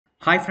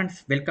Hi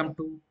friends, welcome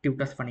to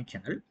Tutor's Funny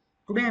channel.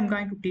 Today I am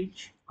going to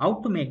teach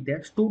how to make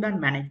the student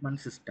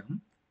management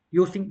system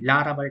using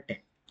Laravel 10.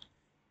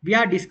 We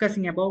are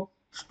discussing about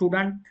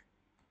student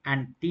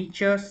and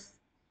teachers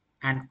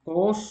and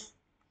course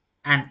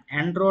and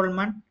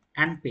enrollment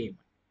and payment.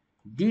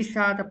 These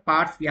are the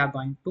parts we are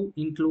going to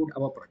include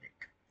our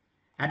project.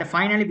 And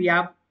finally we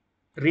have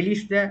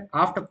released the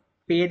after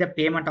pay the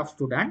payment of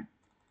student,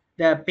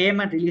 the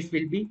payment release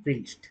will be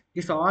released.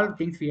 These are all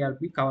things we will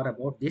be cover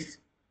about this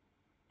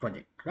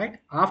project, right?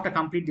 After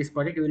complete this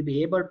project, you will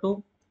be able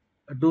to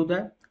do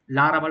the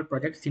Laravel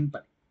project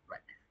simple, right?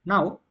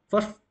 Now,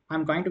 first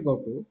I'm going to go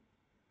to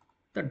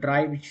the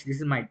drive, which this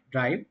is my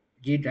drive,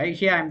 G drive.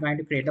 Here I'm going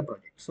to create the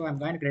project. So I'm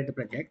going to create the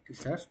project.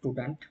 It's a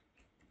student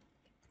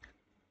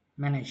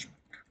management.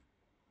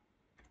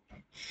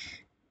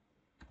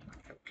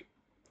 Okay.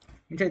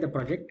 Inside the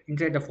project,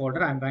 inside the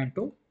folder, I'm going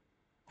to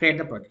create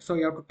the project. So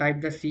you have to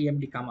type the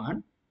cmd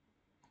command,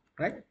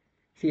 right?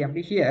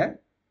 Cmd here.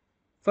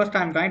 First,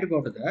 I'm going to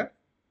go to the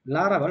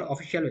Laravel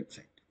official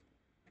website.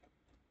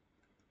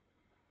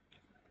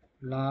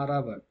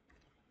 Laravel.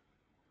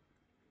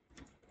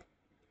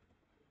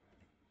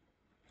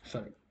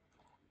 Sorry.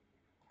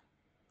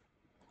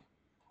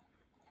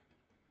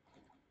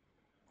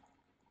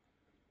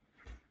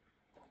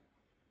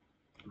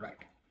 Right.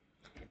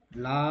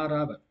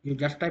 Laravel. You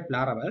just type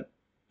Laravel.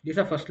 This is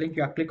the first link.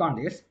 You have click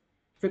on this.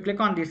 If you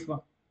click on this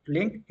one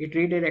link, it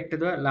redirects to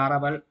the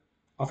Laravel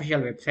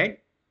official website.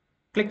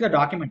 Click the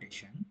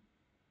documentation.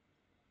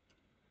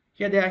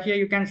 Here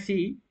you can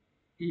see.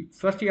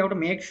 First, you have to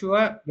make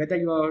sure whether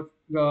you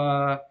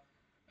are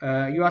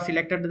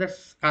selected the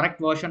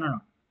correct version or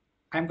not.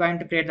 I'm going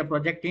to create the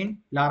project in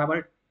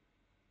Laravel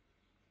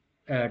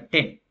 10.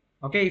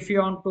 Okay, if you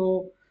want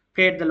to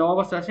create the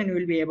lowest version, you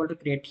will be able to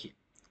create here.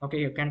 Okay,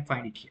 you can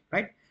find it here,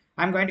 right?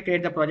 I'm going to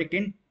create the project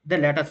in the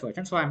latest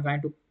version, so I'm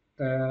going to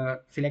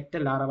select the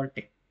Laravel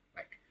 10.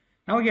 Right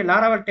now, here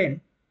Laravel 10,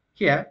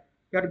 here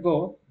you have to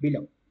go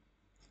below.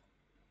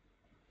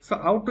 So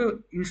how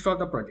to install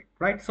the project,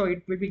 right? So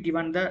it will be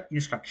given the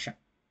instruction.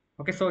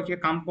 Okay, so here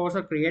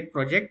composer create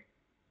project.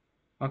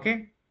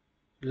 Okay,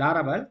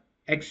 Laravel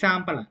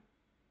example.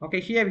 Okay,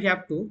 here we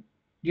have to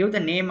give the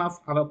name of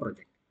our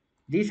project.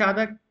 These are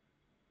the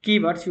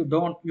keywords you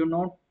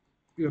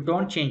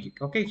don't change it.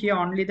 Okay, here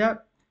only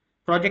the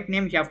project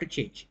name you have to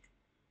change.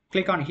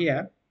 Click on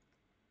here,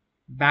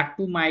 back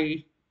to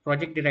my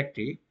project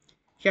directory.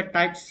 Here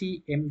type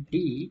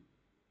cmd.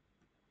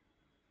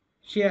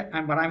 Here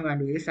and what I'm going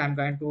to do is I'm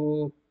going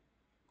to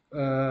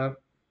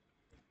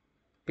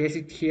paste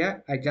it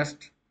here. I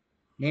just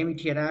name it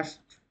here as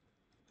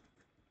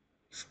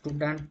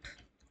student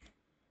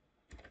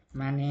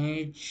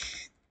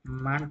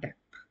management app,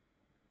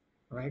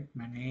 right?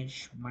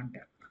 Management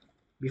app.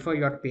 Before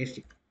you are paste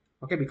it,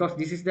 okay, because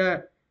this is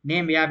the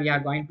name where we are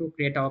going to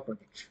create our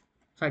project.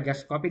 So I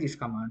just copy this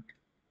command.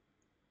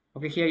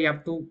 Okay, here you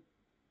have to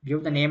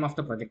give the name of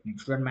the project name,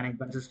 student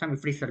management system.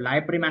 If it's a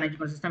library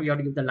management system, you have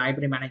to give the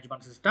library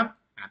management system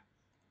app.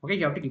 Okay,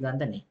 you have to give them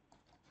the name.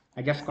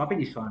 I just copy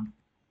this one,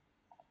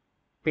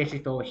 paste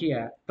it over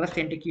here, press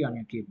enter key on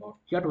your keyboard.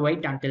 You have to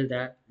wait until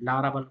the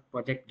Laravel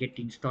project get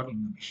installed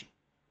in your machine.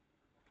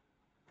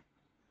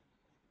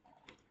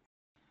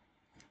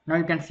 Now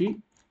you can see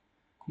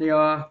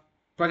the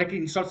project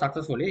is installed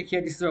successfully.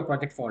 Here this is your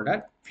project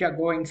folder. If you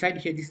go inside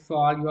here, this is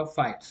all your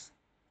files.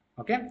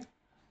 Okay,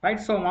 right?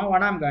 So now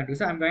what I'm going to do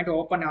is I'm going to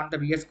open on the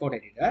VS Code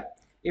editor.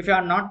 If you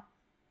are not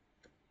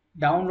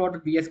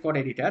downloaded VS Code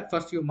editor,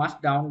 first you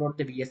must download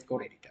the VS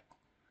Code editor.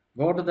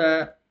 Go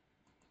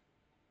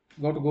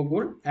to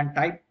Google and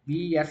type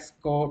VS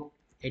Code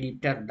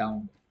editor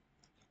download.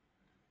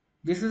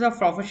 This is a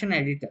professional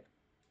editor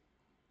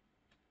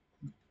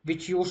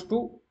which used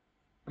to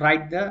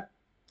write the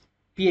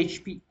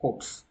PHP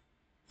codes.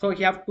 So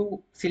you have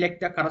to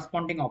select the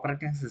corresponding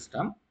operating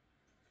system.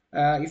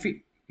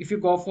 If you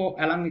go for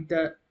along with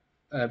the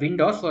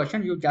Windows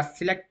version, you just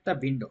select the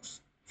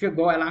Windows. If you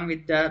go along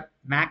with the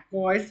Mac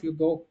OS, you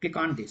go click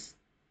on this.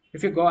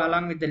 If you go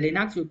along with the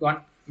Linux, you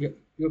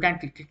can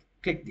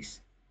click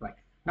this. Right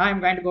now, I'm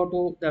going to go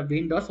to the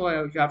Windows, so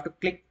you have to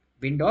click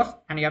Windows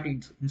and you have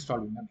to install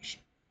in the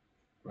machine.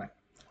 Right,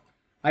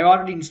 I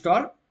already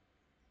installed.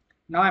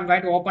 Now I'm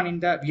going to open in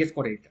the VS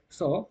Code editor.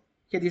 So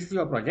here, this is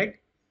your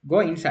project. Go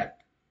inside.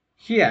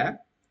 Here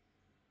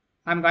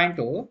I'm going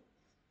to,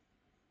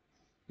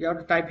 you have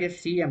to type here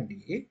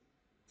cmd.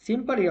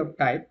 Simply you have to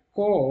type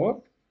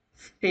code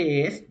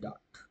space dot.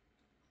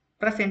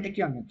 Press enter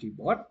key on your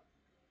keyboard.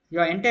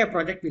 Your entire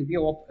project will be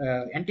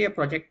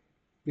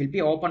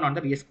open on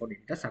the VS Code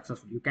editor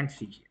successfully. You can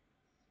see here.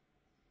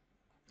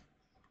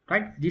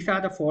 Right? These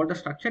are the folder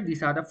structure.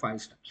 These are the file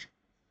structure.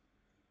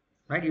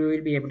 Right? You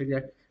will be able to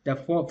get the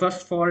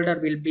first folder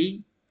will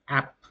be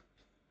app.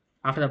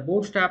 After the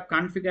bootstrap,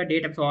 configure,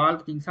 data, so all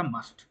the things are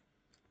must.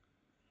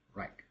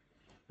 Right.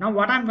 Now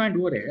what I'm going to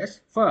do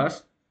is,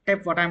 first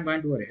step what I'm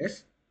going to do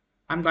is,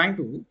 I'm going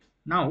to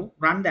now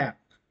run the app.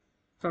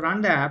 So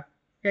run the app.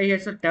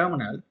 Here's a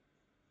terminal.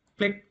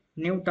 Click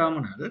new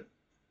terminal.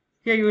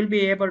 here you will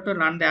be able to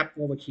run the app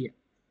over here,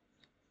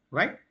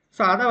 right?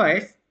 So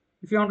otherwise,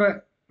 if you want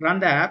to run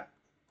the app,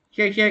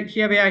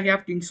 here where you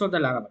have to install the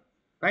Laravel,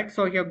 right?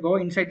 So here go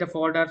inside the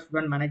folder,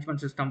 run management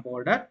system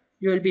folder,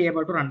 you will be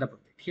able to run the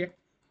project here.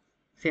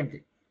 Same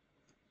thing,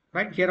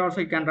 right? Here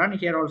also you can run,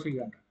 here also you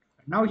can run.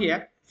 Now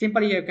here,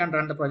 simply you can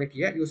run the project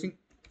here using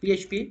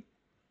PHP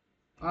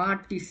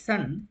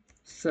artisan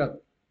serve.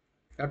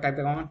 You type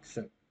the command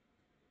serve.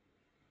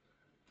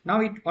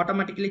 Now it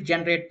automatically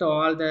generates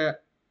all the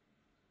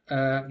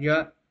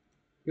your,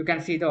 you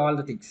can see the all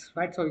the things,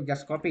 right? So you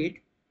just copy it,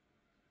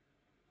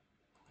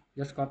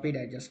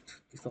 I just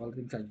this all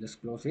things I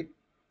just close it,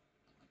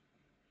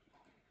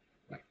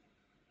 right?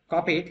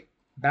 Copy it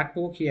back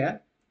to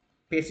here,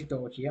 paste it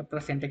over here,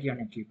 press enter key on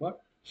your keyboard.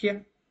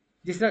 Here,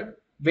 this is a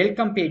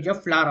welcome page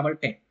of Laravel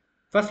 10.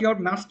 First you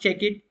must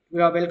check it,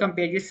 your welcome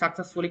page is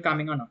successfully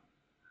coming or not.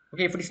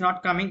 Okay, if it is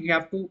not coming, you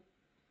have to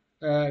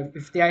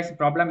if there is a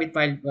problem with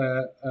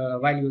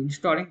while you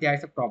installing, there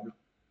is a problem.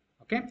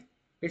 Okay,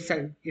 it's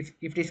if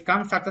it is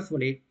come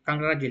successfully,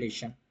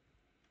 congratulations.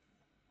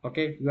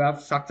 Okay, you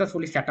have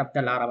successfully set up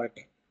the Laravel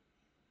 10,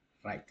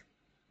 right?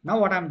 Now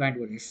what I'm going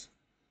to do is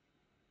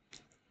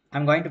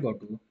I'm going to go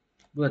to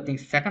do the thing.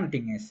 Second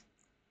thing is,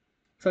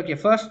 so okay,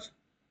 first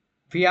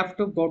we have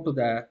to go to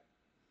the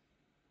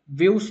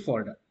views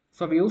folder.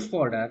 So views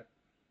folder,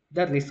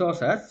 the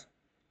resources,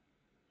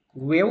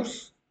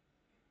 views,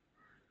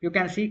 you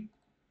can see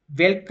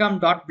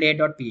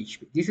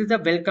welcome.play.php. This is the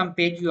welcome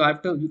page you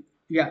have to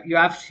you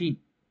have seen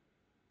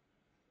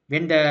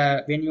when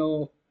the when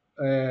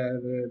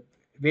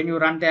you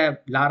run the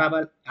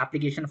Laravel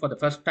application for the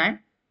first time.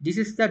 This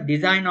is the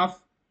design of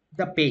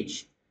the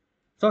page.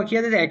 So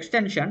here is the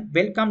extension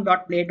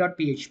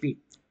welcome.play.php.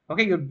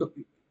 Okay,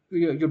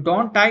 you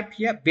don't type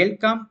here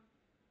welcome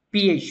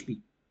PHP.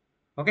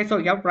 Okay, so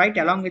you have to write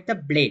along with the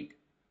blade.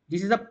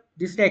 This is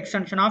the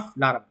extension of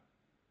Laravel.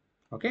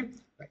 Okay,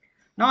 right.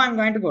 Now I'm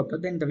going to go to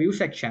then the view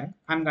section.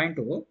 I'm going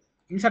to,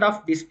 instead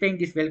of displaying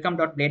this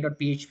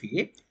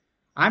welcome.play.php,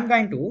 I'm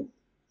going to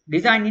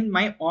design in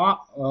my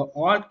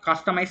all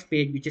customized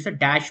page, which is a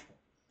dashboard.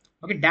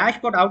 Okay,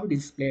 dashboard, how to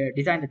display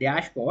design the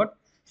dashboard.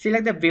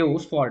 Select the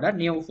views folder,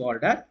 new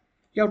folder.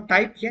 You have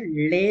type here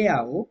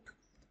layout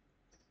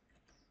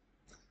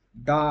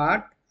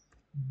dot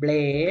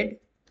blade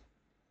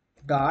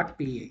dot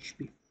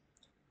php,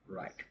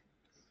 right?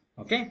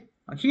 Okay,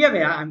 here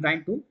where I'm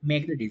going to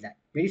make the design.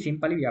 Very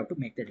simply we have to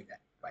make the design,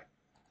 right?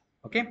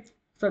 Okay,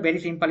 so very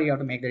simply you have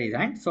to make the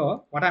design.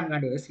 So what I'm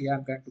going to do is here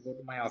I'm going to go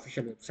to my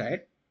official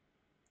website.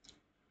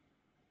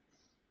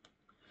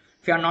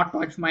 If you are not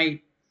watched my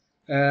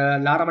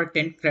Laravel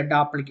 10 CRED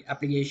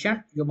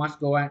application, you must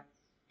go and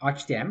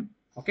watch them.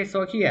 Okay,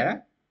 so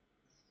here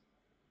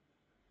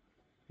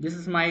this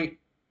is my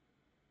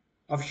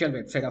official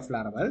website of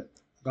Laravel.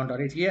 Don't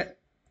worry, here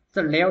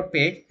the layout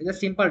page is a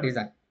simple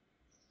design.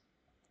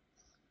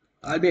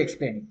 I'll be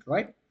explaining,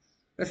 right?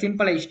 The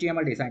simple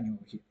HTML design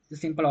over here. The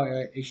simple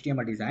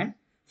HTML design.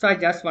 So I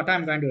just what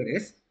I'm going to do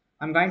is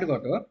I'm going to go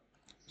to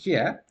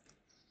here.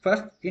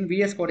 First in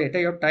VS Code editor,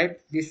 you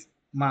type this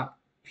mark.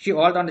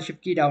 Hold on the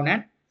shift key down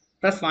and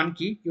press one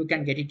key. You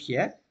can get it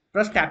here.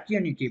 Press tab key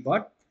on your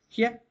keyboard.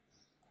 Here,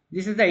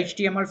 this is the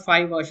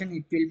HTML5 version.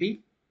 It will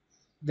be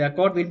the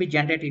code will be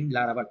generated in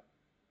Laravel.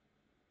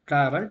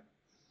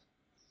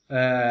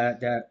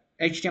 The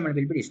HTML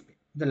will be displayed.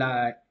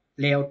 The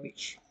layout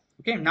page.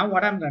 Okay. Now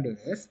what I'm going to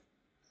do is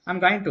I'm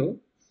going to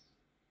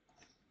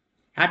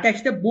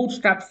attach the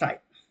bootstrap file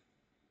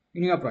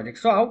in your project.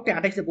 So how to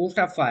attach the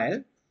bootstrap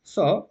file?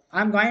 So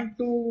I'm going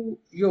to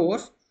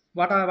use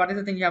what is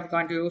the thing you have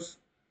going to use?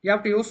 You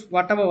have to use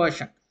whatever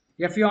version.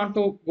 If you want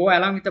to go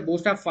along with the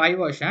bootstrap 5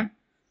 version,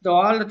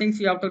 all the things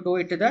you have to do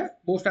it to the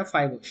bootstrap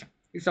 5 version.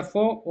 It's a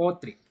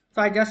 403.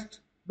 So I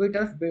just do it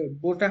as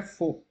bootstrap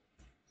 4.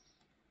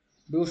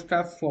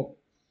 Bootstrap 4.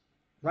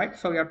 Right?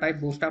 So you have type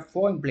bootstrap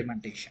 4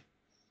 implementation.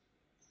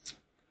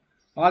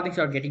 All things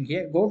you are getting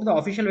here. Go to the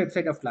official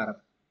website of Laravel.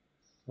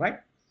 Right?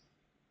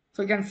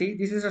 So you can see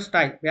this is a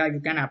style where you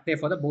can apply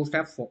for the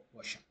bootstrap 4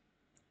 version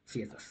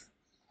CSS,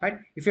 right?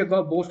 If you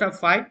go bootstrap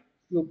 5,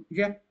 you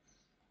here,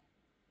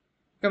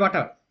 okay,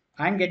 whatever.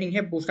 I'm getting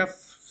here bootstrap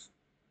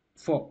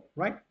 4,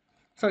 right?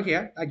 So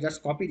here I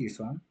just copy this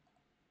one,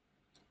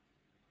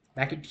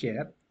 back it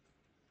here,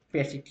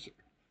 paste it here.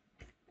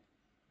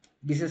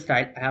 This is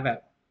style I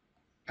have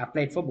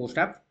applied for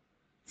bootstrap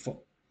 4,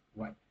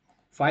 right?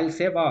 File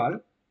save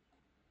all.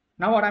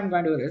 Now what I'm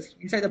going to do is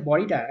inside the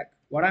body tag,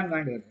 what I'm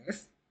going to do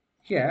is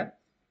here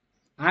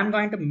I'm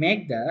going to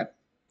make the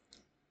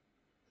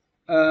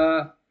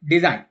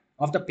design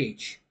of the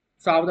page.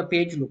 So how the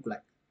page look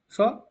like.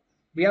 So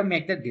we have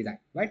make the design,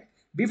 right?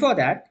 Before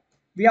that,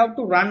 we have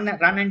to run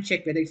and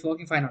check whether it's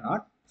working fine or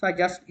not. So I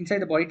just inside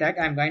the body tag,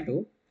 I'm going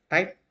to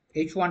type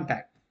h1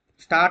 tag,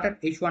 start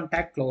at h1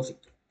 tag, close it,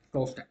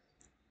 close tag.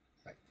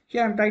 Right.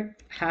 Here I'm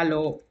type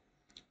hello.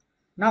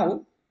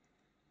 Now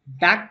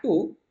back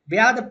to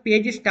where the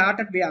page is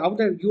started, where how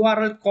the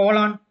URL call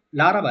on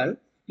Laravel,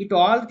 it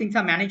all things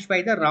are managed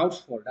by the routes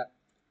folder.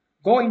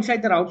 Go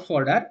inside the routes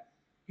folder.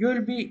 you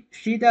will be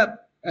see the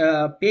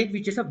page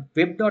which is a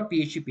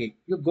web.php page.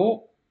 You go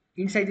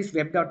inside this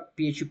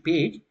web.php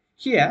page.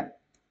 Here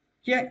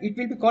it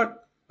will be called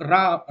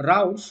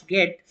routes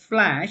get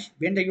slash.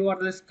 When the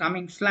URL is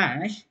coming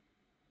slash,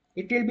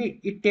 it will be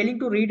it telling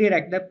to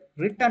redirect the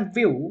return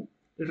view.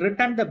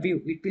 Return the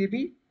view, it will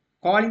be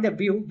calling the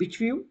view. Which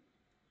view?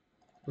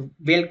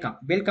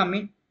 Welcome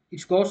mean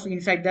it goes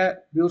inside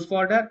the views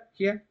folder.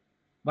 Here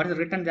what is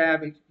written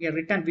there? Here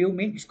return view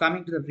means it's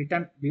coming to the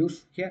return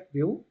views. Here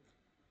view,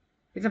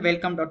 it's a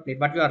welcome.play,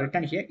 but we are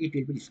written here, it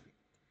will be displayed.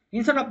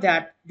 Instead of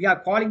that, we are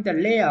calling the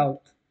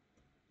layout.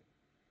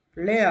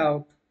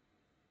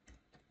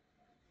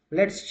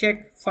 Let's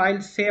check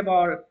file, save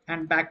all,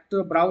 and back to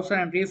the browser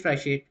and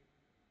refresh it.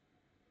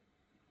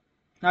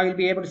 Now you'll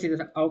be able to see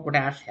the output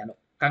as hello.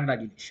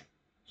 Congratulations.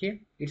 Here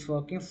it's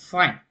working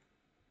fine,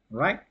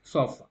 right?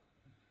 So far.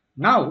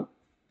 Now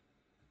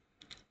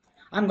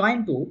I'm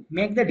going to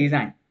make the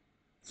design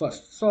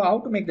first. So how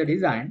to make the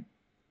design?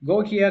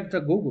 Go here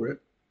to Google.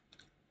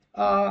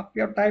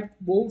 You have type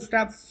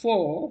Bootstrap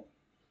 4.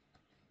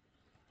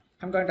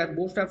 I'm going to type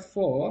Bootstrap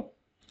 4.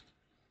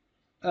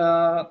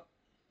 Uh,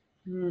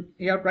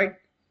 you have write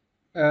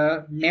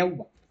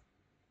Neva.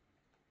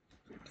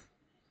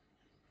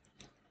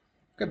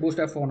 Okay,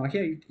 Bootstrap 4 now.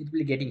 Here it will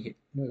be getting here.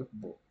 Neva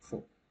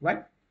 4,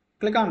 right?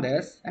 Click on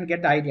this and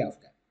get the idea of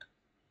that.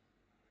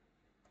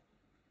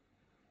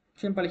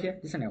 Simple here.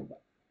 This is Neva.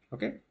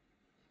 Okay,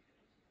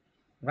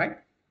 right?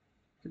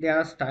 So there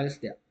are styles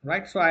there,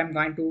 right? So I'm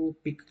going to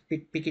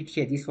pick it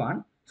here. This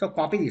one. So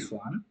copy this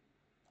one.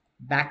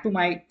 Back to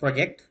my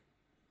project.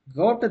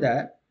 Go to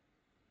the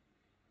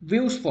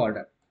views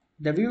folder.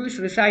 The view is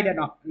resided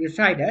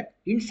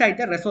inside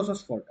the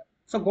resources folder.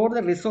 So go to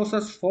the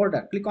resources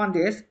folder, click on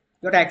this.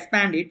 You have to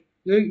expand it.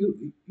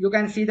 You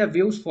can see the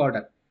views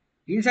folder.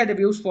 Inside the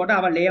views folder,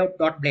 our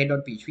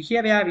layout.blade.php.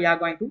 Here where we are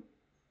going to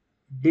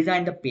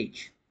design the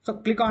page. So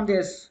click on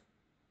this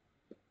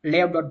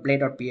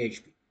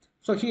layout.blade.php.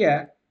 So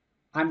here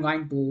I'm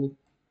going to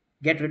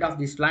get rid of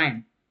this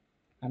line.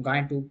 I'm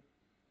going to,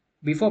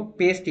 before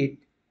paste it,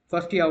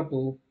 first you have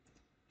to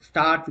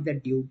start with the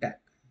div tag,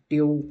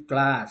 div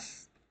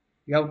class.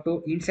 You have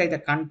to inside the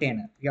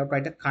container. You have to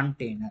write the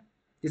container.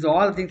 These are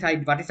all things I.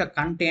 What is a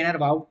container?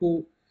 How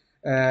to?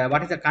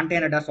 What is a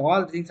container? Does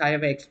all things I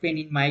have explained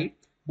in my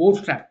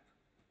Bootstrap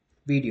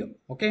video.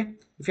 Okay.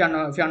 If you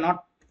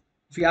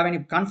have any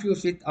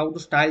confused with how to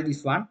style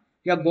this one,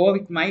 you go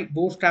with my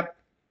Bootstrap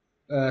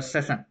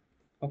session.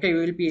 Okay, you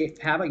will be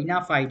have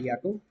enough idea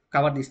to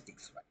cover these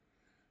things. Right?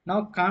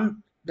 Now,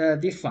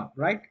 this one,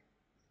 right?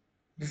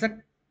 This is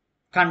a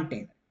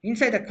container.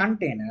 Inside the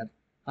container,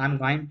 I'm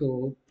going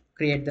to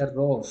create the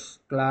rows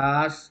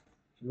class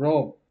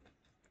row.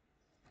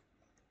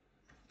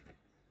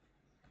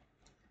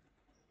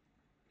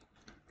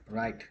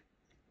 Right.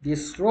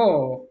 This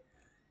row,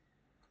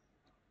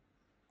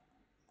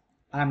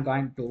 I'm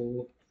going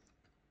to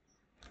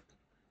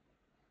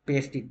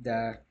paste it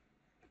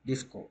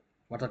this code.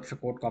 What is the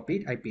code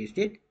copied? I paste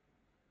it.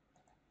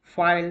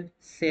 File,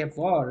 save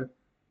all,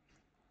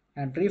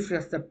 and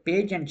refresh the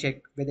page and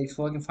check whether it's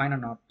working fine or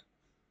not.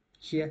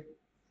 Here,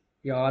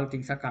 all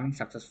things are coming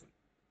successfully.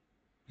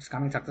 It's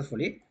coming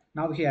successfully.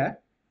 Now here,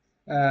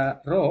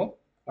 row.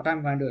 What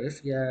I'm going to do is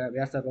here.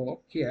 Where's the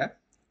row? Here.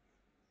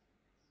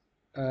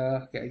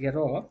 Here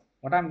row.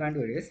 What I'm going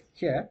to do is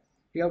here.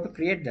 We have to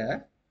create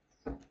the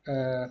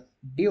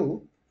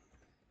div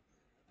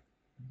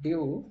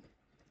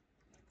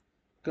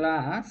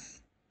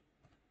class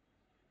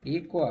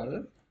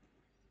equal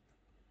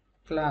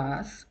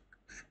class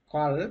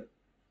call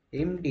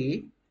md.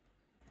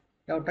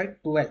 You have to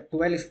write 12.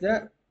 12 is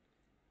the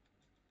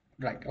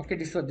right. Okay,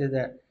 this is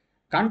the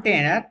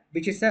container,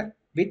 which is the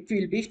width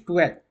will be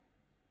 12.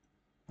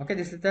 Okay,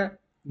 this is the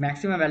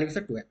maximum value is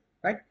a 12.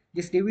 Right.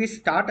 This div is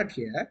started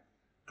here.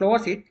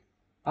 Close it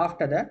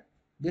after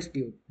this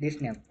div, this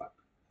name part.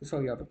 So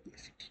you have to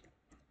place it.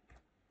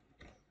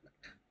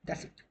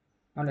 That's it.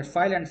 Now let's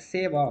file and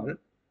save all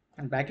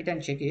and back it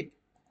and check it.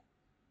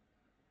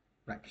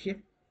 Right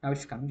here. Now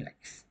it's coming like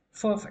this.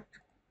 Perfect.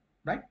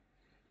 Right.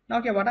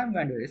 Now here what I'm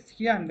going to do is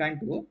here I'm going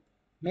to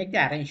make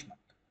the arrangement.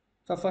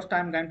 So first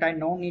I'm going to I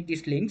no need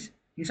these links.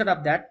 Instead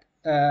of that,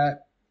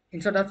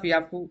 we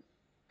have to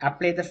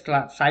apply the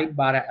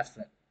sidebar as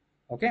well.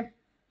 Okay.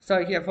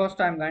 So here first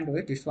I'm going to do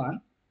it this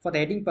one. For the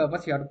heading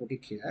purpose, you have to put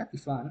it here.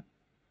 This one.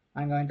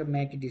 I'm going to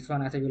make it this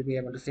one as I will be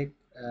able to see.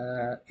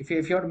 If you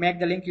have to make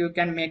the link, you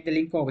can make the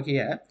link over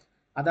here.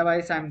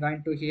 Otherwise, I'm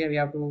going to here. We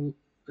have to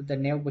put the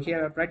name over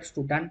here. Write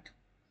student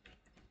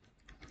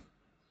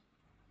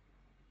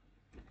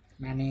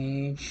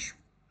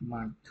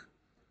management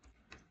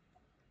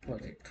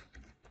project.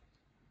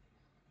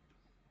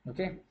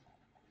 Okay.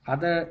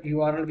 Other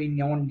URL we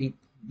don't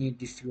need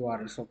this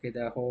URLs. Okay.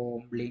 The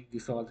home link,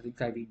 this all things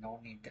we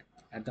don't need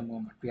at the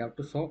moment. We have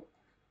to show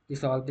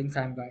this all things.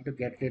 I'm going to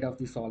get rid of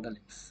this all the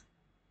links.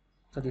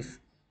 So this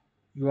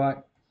you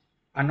are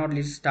unknown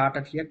list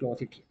started here,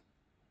 close it here.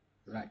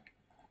 Right.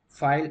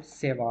 File,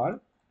 save all.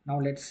 Now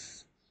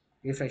let's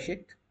refresh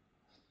it.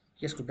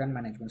 Yes, student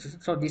management system.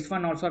 So this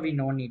one also we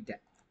no need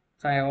that.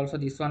 So I also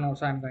this one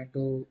also I'm going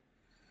to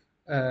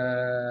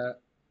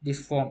this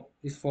form.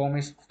 This form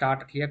is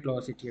started here,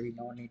 close it here. We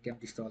no need them.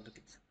 This all the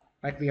things.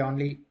 Right?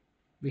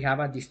 We have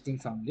a these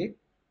things only.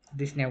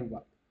 This never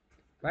work.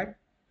 Right?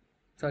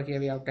 So here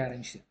we have to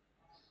arrange it.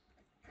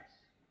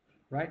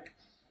 Right?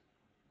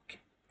 Okay.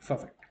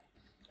 Perfect.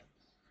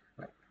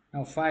 Right.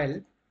 Now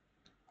file,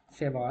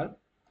 save all,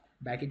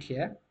 back it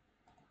here.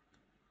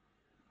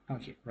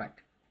 Okay. Right.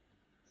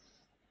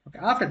 Okay,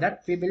 after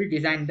that we will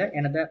design the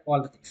another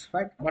all the things,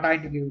 right? What I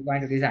am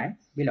going to design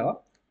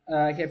below.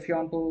 If you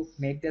want to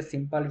make this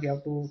simple, we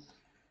have to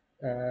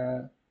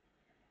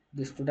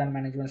the student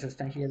management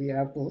system. Here we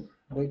have to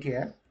do it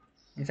here.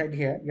 Inside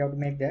here you have to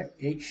make the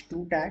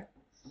h2 tag.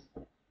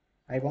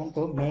 I want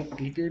to make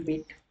little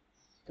bit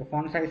the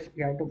font size.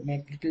 You have to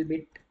make little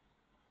bit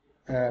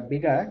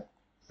bigger.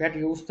 That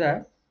use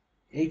the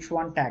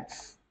h1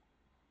 tags.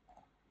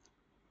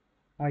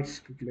 Now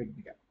it's little bit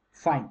bigger.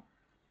 Fine.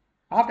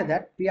 After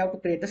that we have to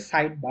create the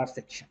sidebar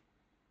section.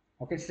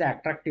 Okay, it's the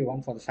attractive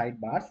one for the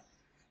sidebars.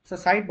 So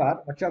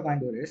sidebar, what you're going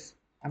to do is,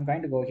 I'm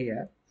going to go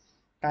here,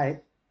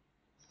 type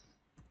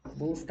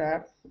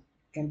bootstrap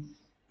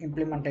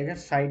implementation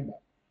sidebar.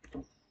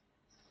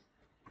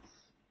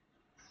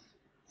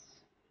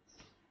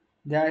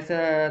 There's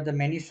the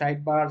many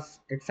sidebars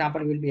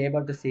example you will be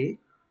able to see.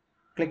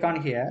 Click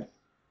on here.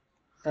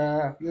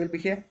 You will be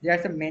here.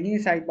 There's a many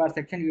sidebar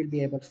section you will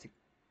be able to see.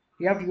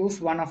 You have to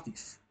use one of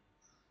these.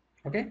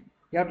 Okay,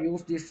 you have to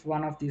use this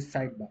one of these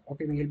sidebar.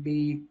 Okay, we will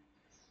be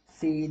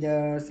see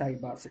the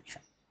sidebar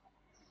section.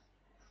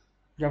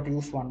 You have to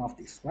use one of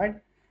these, right?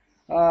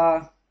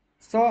 Uh,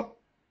 so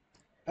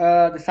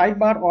the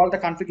sidebar, all the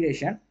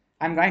configuration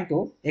I'm going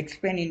to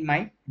explain in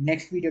my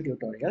next video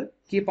tutorial.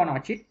 Keep on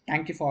watching.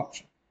 Thank you for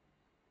watching.